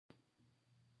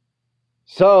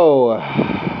So,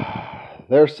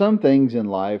 there's some things in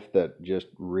life that just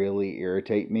really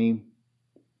irritate me.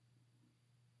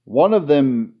 One of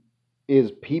them is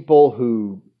people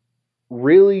who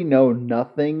really know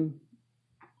nothing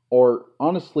or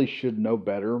honestly should know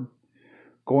better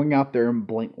going out there and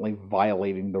blatantly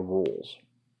violating the rules.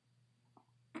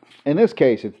 In this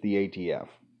case, it's the ATF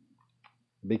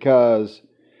because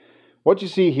what you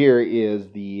see here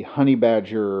is the Honey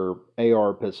Badger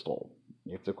AR pistol.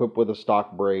 It's equipped with a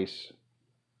stock brace,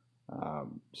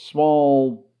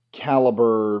 small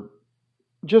caliber,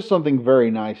 just something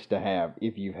very nice to have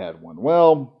if you've had one.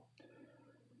 Well,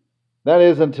 that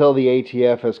is until the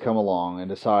ATF has come along and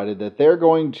decided that they're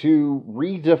going to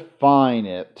redefine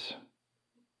it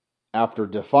after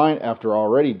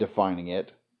already defining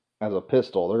it as a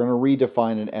pistol. They're going to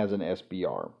redefine it as an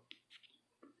SBR.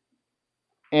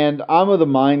 And I'm of the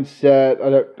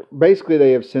mindset, basically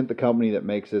they have sent the company that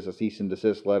makes this a cease and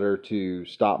desist letter to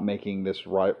stop making this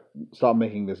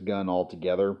gun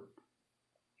altogether.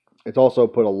 It's also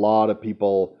put a lot of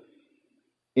people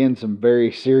in some very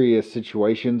serious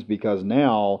situations because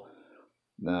now,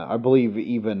 I believe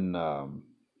even,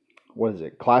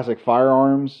 Classic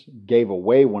Firearms gave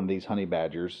away one of these Honey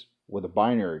Badgers with a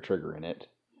binary trigger in it.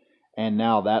 And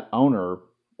now that owner,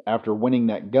 after winning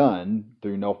that gun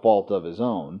through no fault of his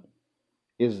own,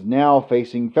 is now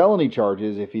facing felony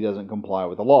charges if he doesn't comply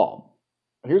with the law.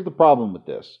 Here's the problem with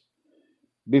this.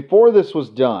 Before this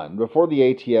was done, before the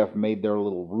ATF made their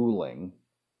little ruling,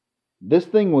 this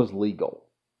thing was legal.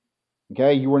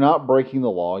 Okay, you were not breaking the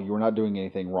law, you were not doing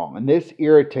anything wrong. And this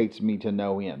irritates me to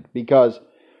no end because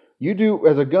you do,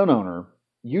 as a gun owner,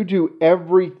 you do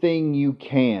everything you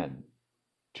can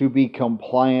to be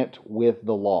compliant with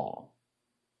the law.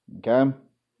 Okay?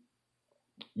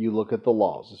 You look at the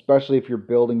laws, especially if you're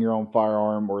building your own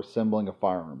firearm or assembling a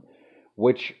firearm,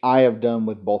 which I have done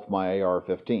with both my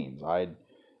AR-15s. I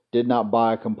did not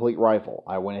buy a complete rifle.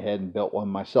 I went ahead and built one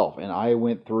myself, and I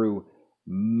went through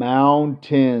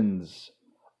mountains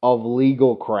of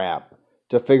legal crap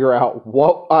to figure out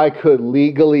what I could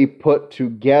legally put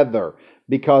together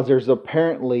because there's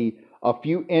apparently a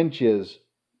few inches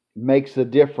makes a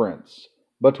difference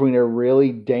between a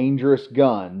really dangerous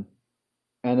gun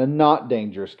and a not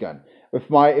dangerous gun. If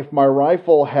my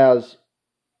rifle has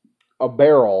a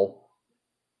barrel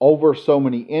over so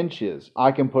many inches,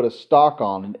 I can put a stock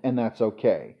on it and that's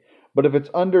okay. But if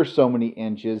it's under so many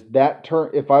inches,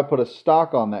 if I put a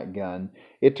stock on that gun,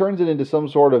 it turns it into some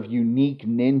sort of unique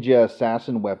ninja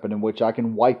assassin weapon in which I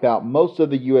can wipe out most of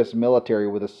the US military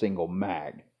with a single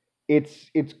mag.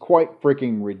 It's quite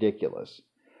freaking ridiculous.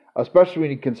 Especially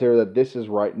when you consider that this is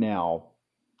right now,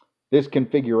 this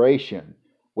configuration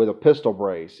with a pistol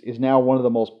brace is now one of the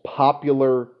most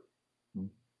popular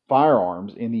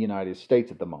firearms in the United States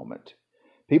at the moment.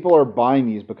 People are buying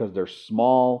these because they're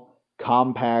small,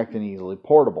 compact, and easily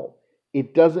portable.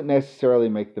 It doesn't necessarily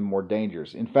make them more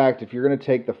dangerous. In fact, if you're going to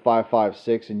take the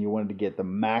 5.56 and you wanted to get the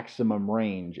maximum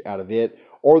range out of it,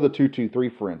 or the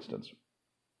 223 for instance,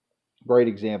 great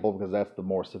example because that's the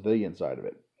more civilian side of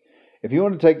it. If you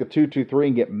want to take the 223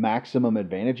 and get maximum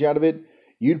advantage out of it,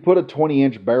 you'd put a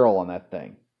 20-inch barrel on that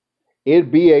thing.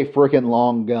 It'd be a freaking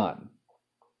long gun.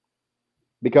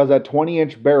 Because that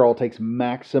 20-inch barrel takes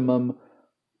maximum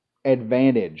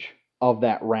advantage of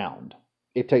that round.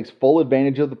 It takes full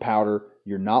advantage of the powder.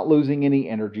 You're not losing any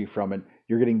energy from it.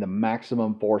 You're getting the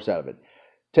maximum force out of it.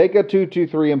 Take a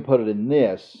 223 and put it in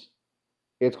this.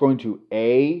 It's going to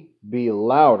A, be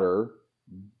louder.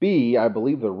 B, I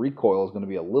believe the recoil is going to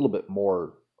be a little bit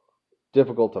more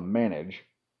difficult to manage.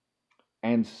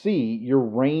 And C, your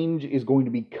range is going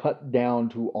to be cut down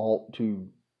to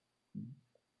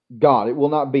God. It will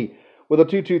not be. With a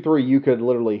 223, you could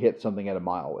literally hit something at a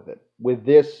mile with it. With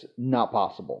this, not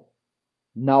possible.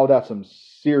 Now that's some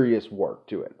serious work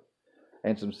to it.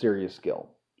 And some serious skill.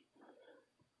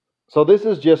 So this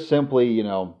is just simply,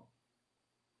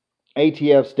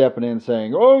 ATF stepping in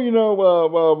saying, "Oh,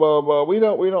 we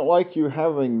don't like you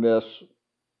having this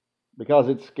because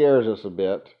it scares us a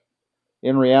bit."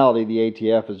 In reality, the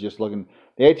ATF is just looking.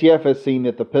 The ATF has seen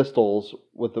that the pistols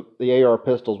with the AR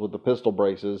pistols with the pistol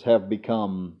braces have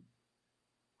become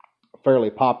fairly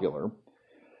popular,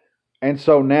 and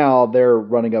so now they're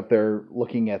running up there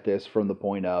looking at this from the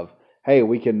point of, hey,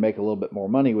 we can make a little bit more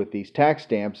money with these tax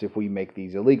stamps if we make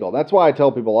these illegal. That's why I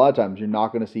tell people a lot of times you're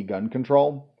not going to see gun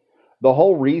control. The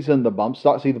whole reason the bump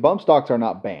stocks are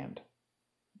not banned.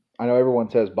 I know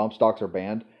everyone says bump stocks are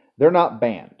banned. They're not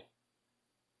banned.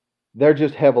 They're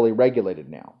just heavily regulated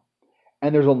now.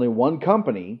 And there's only one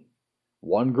company,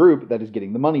 one group that is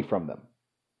getting the money from them.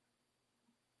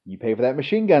 You pay for that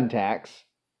machine gun tax,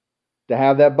 to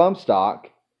have that bump stock,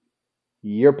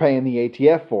 you're paying the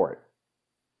ATF for it.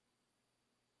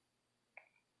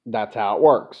 That's how it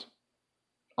works.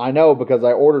 I know because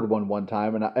I ordered one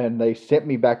time and they sent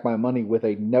me back my money with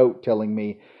a note telling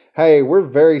me, hey, we're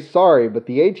very sorry, but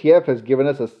the ATF has given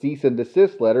us a cease and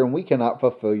desist letter and we cannot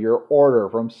fulfill your order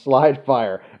from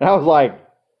Slidefire. And I was like,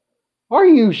 are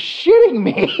you shitting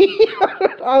me?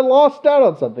 I lost out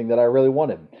on something that I really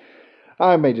wanted.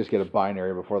 I may just get a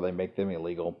binary before they make them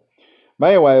illegal.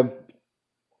 But anyway,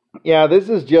 yeah, this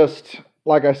is just,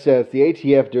 like I said, it's the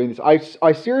ATF doing this.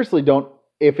 I seriously don't,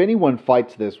 if anyone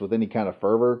fights this with any kind of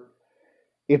fervor,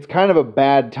 it's kind of a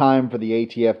bad time for the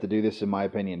ATF to do this, in my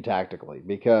opinion, tactically,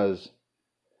 because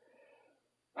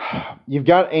you've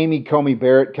got Amy Coney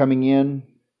Barrett coming in,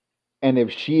 and if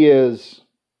she is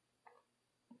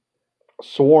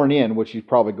sworn in, which she's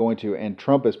probably going to, and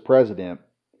Trump is president,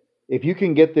 if you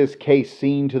can get this case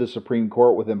seen to the Supreme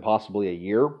Court within possibly a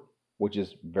year, which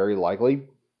is very likely,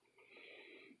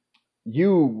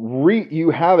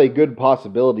 you have a good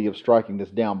possibility of striking this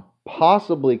down,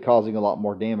 possibly causing a lot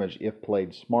more damage if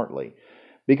played smartly.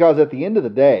 Because at the end of the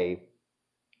day,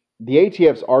 the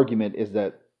ATF's argument is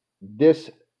that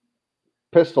this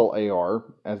pistol AR,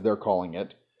 as they're calling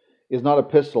it, is not a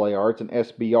pistol AR, it's an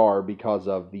SBR because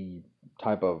of the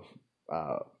type of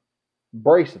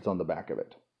brace that's on the back of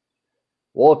it.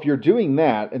 Well, if you're doing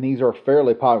that, and these are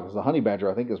fairly popular, because the Honey Badger,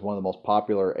 I think, is one of the most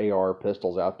popular AR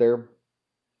pistols out there.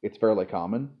 It's fairly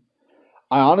common.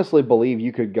 I honestly believe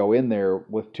you could go in there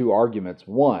with two arguments.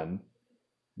 One,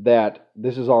 that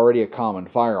this is already a common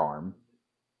firearm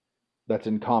that's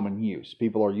in common use.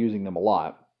 People are using them a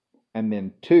lot. And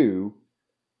then two,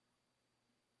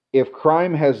 if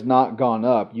crime has not gone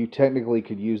up, you technically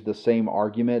could use the same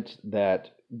argument that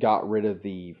got rid of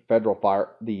the federal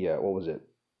what was it?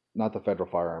 Not the federal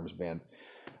firearms ban.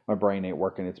 My brain ain't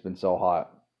working. It's been so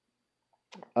hot.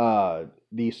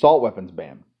 The assault weapons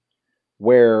ban,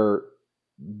 where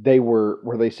they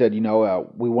said,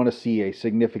 we want to see a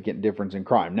significant difference in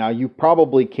crime. Now, you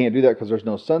probably can't do that because there's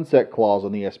no sunset clause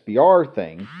on the SBR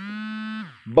thing,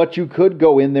 but you could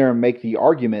go in there and make the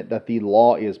argument that the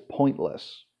law is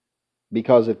pointless.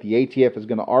 Because if the ATF is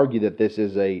going to argue that this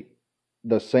is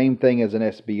the same thing as an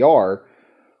SBR,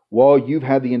 well, you've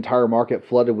had the entire market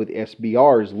flooded with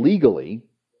SBRs legally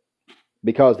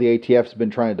because the ATF's been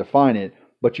trying to define it,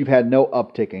 but you've had no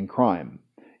uptick in crime.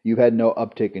 You've had no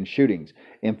uptick in shootings.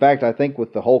 In fact, I think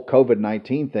with the whole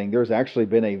COVID-19 thing, there's actually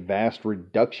been a vast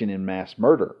reduction in mass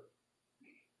murder.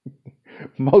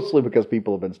 Mostly because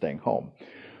people have been staying home.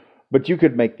 But you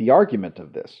could make the argument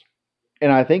of this.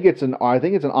 And I think it's an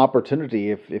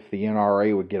opportunity if the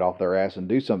NRA would get off their ass and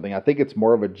do something. I think it's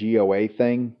more of a GOA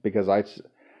thing because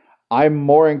I'm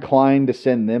more inclined to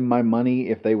send them my money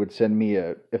if they would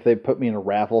if they put me in a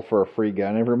raffle for a free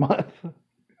gun every month.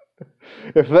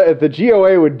 If the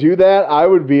GOA would do that, I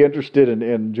would be interested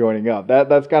in joining up.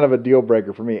 That's kind of a deal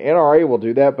breaker for me. NRA will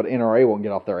do that, but NRA won't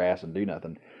get off their ass and do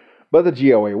nothing. But the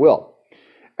GOA will.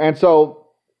 And so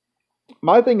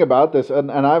my thing about this,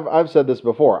 and I've said this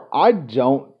before, I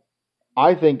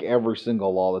think every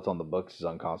single law that's on the books is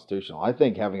unconstitutional. I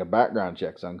think having a background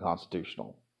check is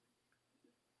unconstitutional.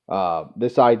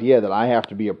 This idea that I have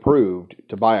to be approved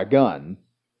to buy a gun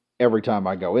every time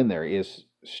I go in there is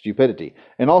stupidity.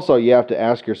 And also, you have to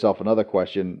ask yourself another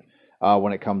question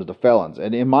when it comes to felons.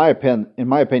 And in my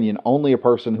opinion, only a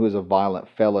person who is a violent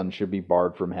felon should be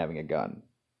barred from having a gun.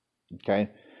 Okay?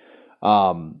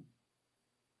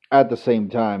 At the same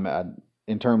time,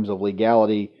 in terms of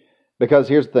legality, because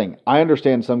here's the thing. I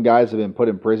understand some guys have been put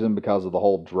in prison because of the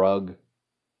whole drug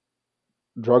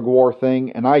war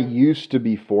thing, and I used to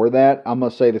be for that. I'm going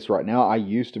to say this right now. I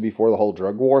used to be for the whole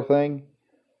drug war thing.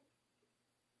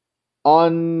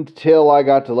 Until I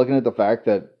got to looking at the fact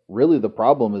that really the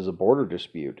problem is a border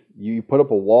dispute. You put up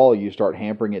a wall, you start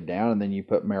hampering it down, and then you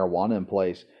put marijuana in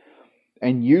place.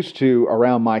 And used to,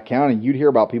 around my county, you'd hear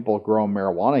about people growing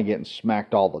marijuana getting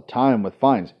smacked all the time with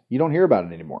fines. You don't hear about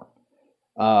it anymore.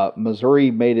 Missouri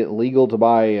made it legal to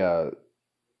buy,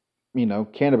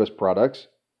 cannabis products,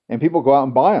 and people go out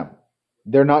and buy them.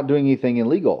 They're not doing anything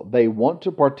illegal. They want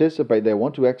to participate. They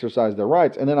want to exercise their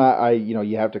rights. And then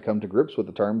you have to come to grips with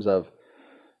the terms of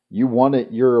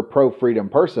you're a pro-freedom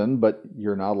person, but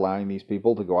you're not allowing these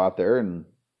people to go out there and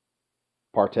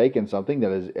partake in something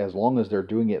that is, as long as they're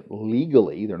doing it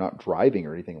legally, they're not driving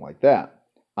or anything like that.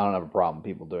 I don't have a problem with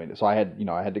people doing it. So I had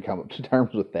to come up to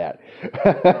terms with that.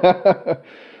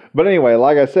 But anyway,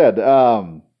 like I said,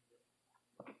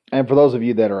 and for those of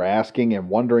you that are asking and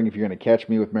wondering if you're going to catch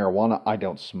me with marijuana, I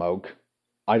don't smoke.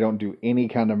 I don't do any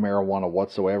kind of marijuana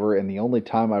whatsoever. And the only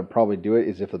time I'd probably do it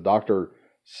is if the doctor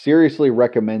seriously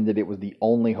recommended. It was the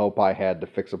only hope I had to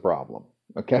fix a problem.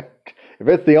 Okay? If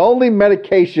it's the only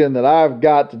medication that I've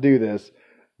got to do this,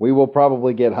 we will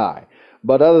probably get high.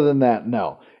 But other than that,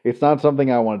 no. It's not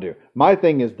something I want to do. My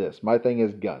thing is this. My thing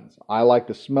is guns. I like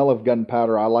the smell of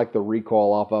gunpowder. I like the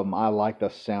recoil off of them. I like the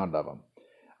sound of them.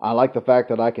 I like the fact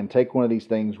that I can take one of these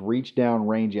things, reach down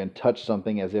range, and touch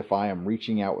something as if I am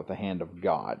reaching out with the hand of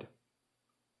God.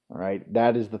 All right?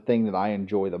 That is the thing that I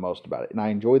enjoy the most about it. And I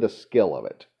enjoy the skill of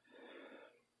it.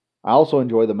 I also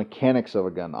enjoy the mechanics of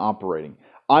a gun operating.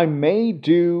 I may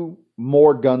do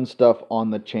more gun stuff on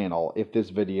the channel if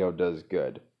this video does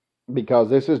good. Because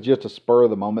this is just a spur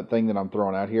of the moment thing that I'm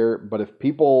throwing out here. But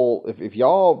if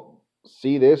y'all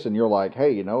see this and you're like,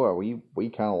 hey, you know, we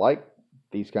kind of like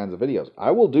these kinds of videos,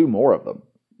 I will do more of them.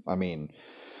 I mean,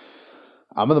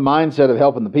 I'm in the mindset of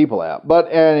helping the people out.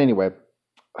 But anyway,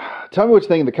 tell me what you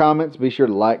think in the comments. Be sure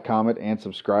to like, comment, and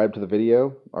subscribe to the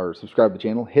video, or subscribe to the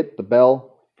channel. Hit the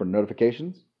bell for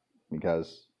notifications,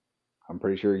 because I'm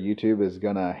pretty sure YouTube is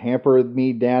going to hamper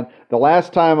me down. The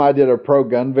last time I did a pro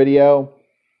gun video,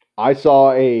 I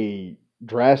saw a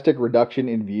drastic reduction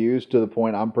in views to the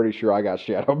point I'm pretty sure I got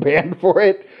shadow banned for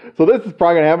it. So this is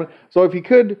probably going to happen. So if you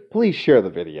could, please share the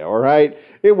video, all right?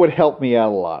 It would help me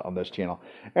out a lot on this channel.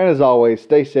 And as always,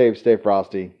 stay safe, stay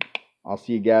frosty. I'll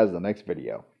see you guys in the next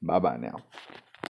video. Bye-bye now.